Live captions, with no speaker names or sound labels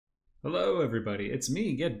Hello, everybody. It's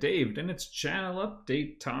me, Get Daved, and it's channel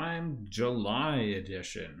update time, July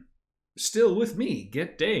edition. Still with me,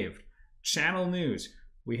 Get Daved. Channel news.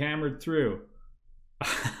 We hammered through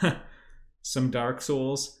some Dark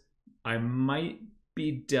Souls. I might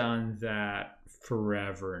be done that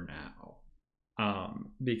forever now,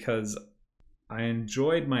 because I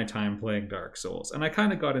enjoyed my time playing Dark Souls, and I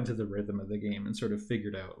kind of got into the rhythm of the game and sort of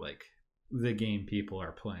figured out like the game people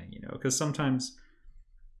are playing. Because sometimes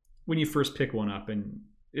when you first pick one up, and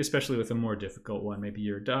especially with a more difficult one, maybe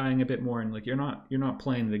you're dying a bit more, and like you're not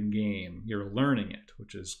playing the game, you're learning it,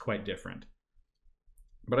 which is quite different.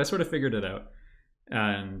 But I sort of figured it out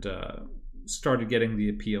and started getting the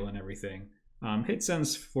appeal and everything. Hit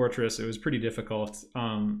Sen's Fortress, it was pretty difficult.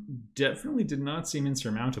 Definitely did not seem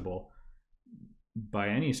insurmountable by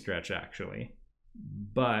any stretch, actually.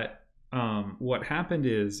 But what happened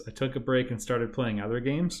is I took a break and started playing other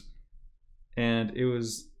games, and it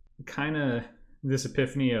was kind of this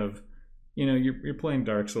epiphany of, you're playing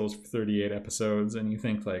Dark Souls for 38 episodes and you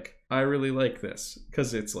think like, I really like this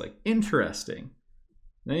because it's like interesting.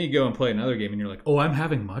 Then you go and play another game and you're like, oh, I'm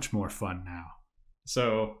having much more fun now.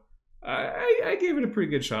 So I gave it a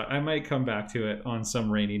pretty good shot. I might come back to it on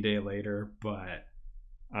some rainy day later, but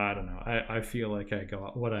I don't know. I feel like I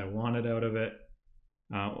got what I wanted out of it.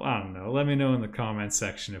 I don't know. Let me know in the comments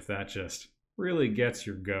section if that just really gets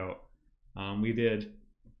your goat. We did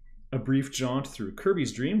a brief jaunt through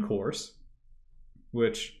Kirby's Dream Course,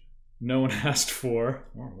 which no one asked for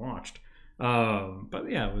or watched. But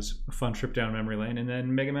yeah, it was a fun trip down memory lane. And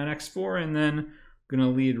then Mega Man X4, and then going to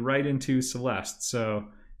lead right into Celeste. So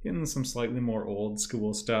getting some slightly more old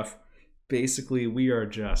school stuff. Basically, we are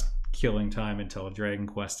just killing time until Dragon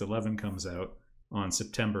Quest XI comes out on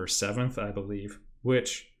September 7th, I believe,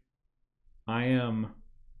 which I am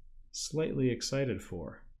slightly excited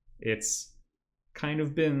for. It's kind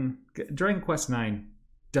of been... Dragon Quest IX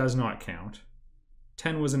does not count.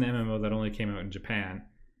 10 was an MMO that only came out in Japan.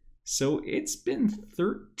 So it's been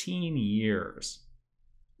 13 years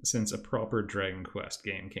since a proper Dragon Quest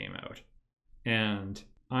game came out. And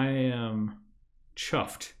I am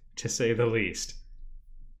chuffed, to say the least.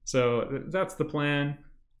 So that's the plan.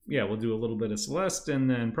 Yeah, we'll do a little bit of Celeste and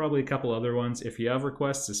then probably a couple other ones. If you have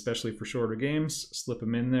requests, especially for shorter games, slip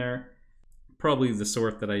them in there. Probably the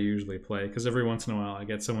sort that I usually play, because every once in a while I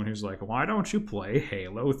get someone who's like, why don't you play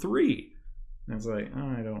Halo 3? And it's like,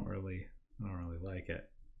 oh, I don't really like it.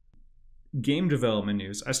 Game development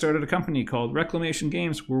news. I started a company called Reclamation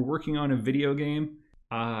Games. We're working on a video game.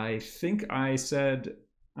 I think I said,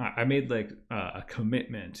 I made like a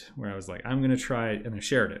commitment where I was like, I'm going to try, and I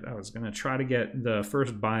shared it. I was going to try to get the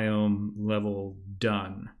first biome level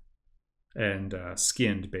done and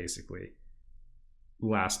skinned, basically,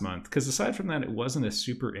 last month. Because aside from that, it wasn't a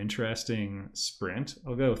super interesting sprint.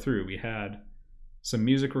 I'll go through. We had some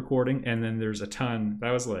music recording, and then there's a ton.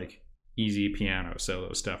 That was like easy piano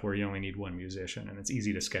solo stuff where you only need one musician, and it's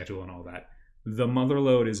easy to schedule and all that. The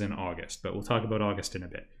motherload is in August, but we'll talk about August in a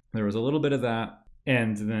bit. There was a little bit of that,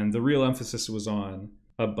 and then the real emphasis was on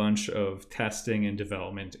a bunch of testing and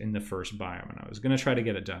development in the first biome, and I was going to try to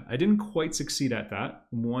get it done. I didn't quite succeed at that.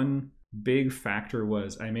 One big factor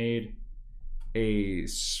was I made a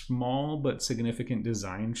small but significant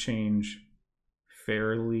design change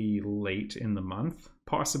fairly late in the month,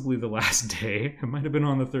 possibly the last day. It might have been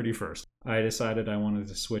on the 31st. I decided I wanted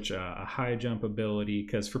to switch a high jump ability,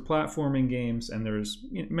 because for platforming games, and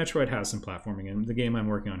Metroid has some platforming, and the game I'm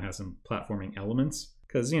working on has some platforming elements,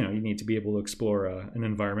 because you need to be able to explore an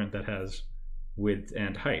environment that has width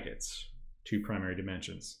and height. It's two primary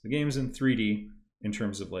dimensions. The game's in 3D in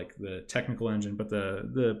terms of like the technical engine, but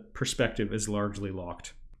the perspective is largely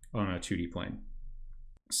locked on a 2D plane.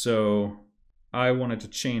 So I wanted to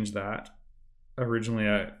change that. Originally,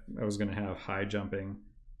 I was going to have high jumping,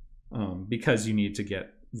 because you need to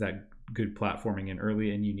get that good platforming in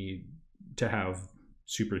early, and you need to have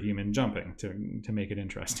superhuman jumping to make it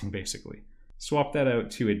interesting, basically. Swap that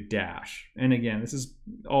out to a dash. And again, this is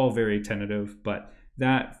all very tentative, but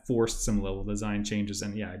that forced some level design changes.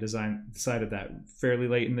 And yeah, I decided that fairly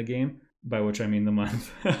late in the game, by which I mean the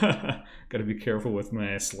month. Got to be careful with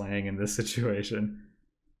my slang in this situation.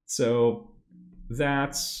 So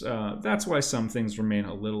that's why some things remain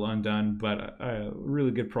a little undone, but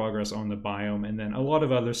really good progress on the biome. And then a lot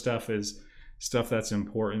of other stuff is stuff that's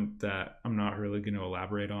important that I'm not really going to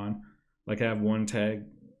elaborate on. Like I have one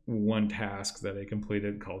task that I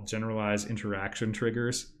completed called Generalized Interaction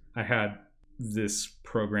Triggers. I had this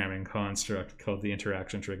programming construct called the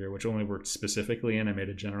interaction trigger, which only worked specifically, and I made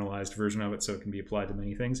a generalized version of it so it can be applied to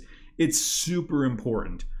many things. It's super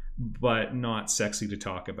important, but not sexy to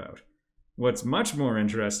talk about. What's much more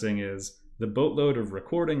interesting is the boatload of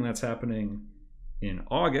recording that's happening in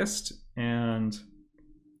August and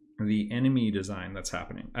the enemy design that's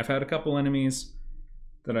happening. I've had a couple enemies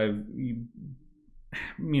that I've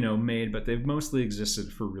made, but they've mostly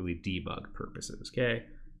existed for really debug purposes. Okay,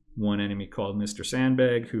 one enemy called Mr.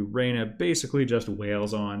 Sandbag, who Reyna basically just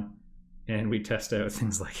wails on, and we test out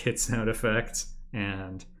things like hit sound effects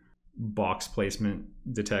and box placement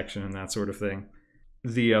detection and that sort of thing.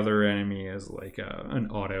 The other enemy is like an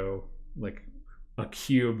auto, like a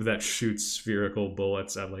cube that shoots spherical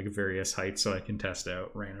bullets at like various heights, so I can test out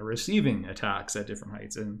Reyna receiving attacks at different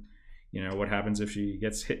heights, and what happens if she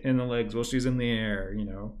gets hit in the legs while she's in the air,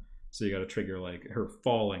 so you got to trigger like her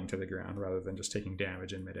falling to the ground rather than just taking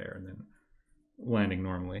damage in midair and then landing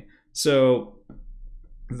normally. So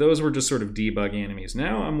those were just sort of debug enemies.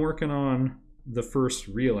 Now I'm working on the first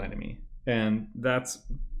real enemy, and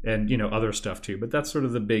other stuff too, but that's sort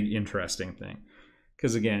of the big interesting thing,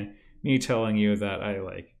 because again, me telling you that I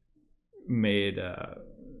like made a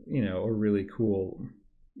really cool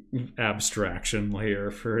abstraction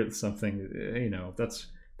layer for something,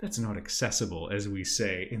 that's not accessible, as we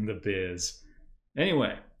say in the biz.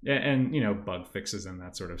 Anyway, and bug fixes and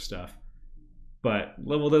that sort of stuff. But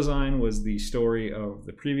level design was the story of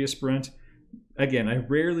the previous sprint. Again, I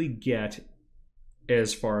rarely get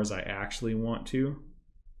as far as I actually want to,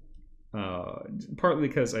 partly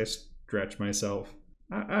because I stretch myself.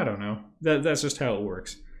 I don't know. That's just how it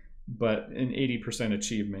works. But an 80%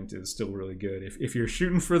 achievement is still really good. If you're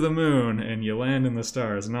shooting for the moon and you land in the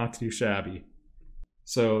stars, not too shabby.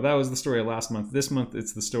 So that was the story of last month. This month,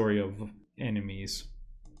 it's the story of enemies.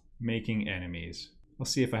 Making enemies. I'll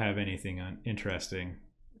see if I have anything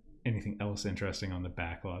else interesting on the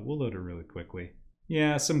backlog. We'll load it really quickly.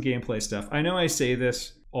 Yeah, some gameplay stuff. I know I say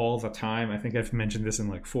this all the time. I think I've mentioned this in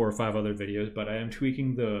like 4 or 5 other videos, but I am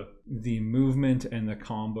tweaking the movement and the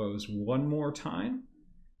combos one more time.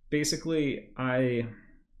 Basically, I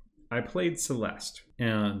played Celeste,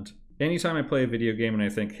 and anytime I play a video game and I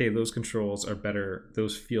think, hey, those controls are better,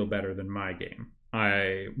 those feel better than my game,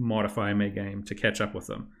 I modify my game to catch up with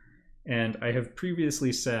them. And I have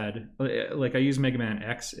previously said, like I use Mega Man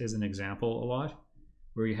X as an example a lot,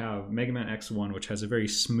 where you have Mega Man X1, which has a very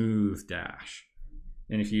smooth dash.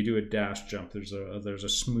 And if you do a dash jump, there's a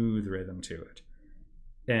smooth rhythm to it.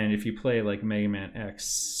 And if you play like Mega Man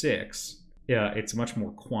X6, yeah, it's much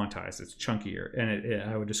more quantized, it's chunkier, and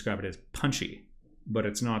I would describe it as punchy, but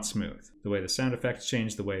it's not smooth. The way the sound effects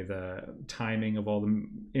change, the way the timing of all the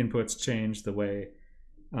inputs change, the way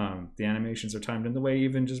the animations are timed, and the way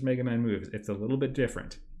even just Mega Man moves, it's a little bit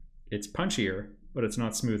different. It's punchier, but it's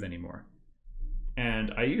not smooth anymore.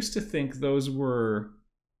 And I used to think those were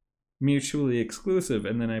mutually exclusive,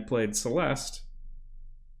 and then I played Celeste,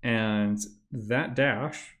 and that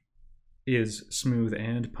dash is smooth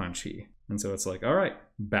and punchy. And so it's like, all right,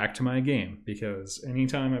 back to my game, because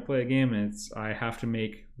anytime I play a game, I have to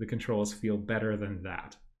make the controls feel better than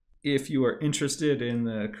that. If you are interested in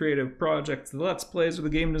the creative project, the Let's Plays, or the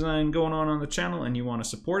game design going on the channel, and you want to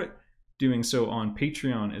support it, doing so on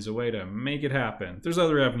Patreon is a way to make it happen. There's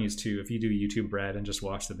other avenues too. If you do YouTube Red and just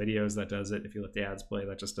watch the videos, that does it. If you let the ads play,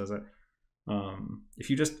 that just does it.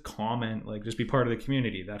 If you just comment, like just be part of the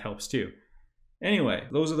community, that helps too. Anyway,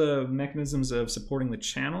 those are the mechanisms of supporting the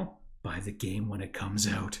channel. Buy the game when it comes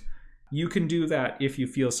out. You can do that if you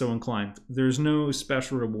feel so inclined. There's no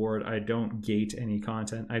special reward. I don't gate any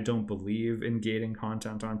content. I don't believe in gating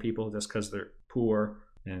content on people just because they're poor.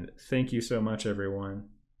 And thank you so much, everyone.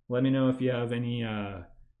 Let me know if you have any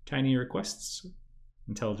tiny requests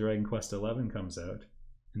until Dragon Quest XI comes out.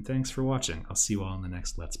 And thanks for watching. I'll see you all in the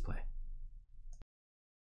next Let's Play.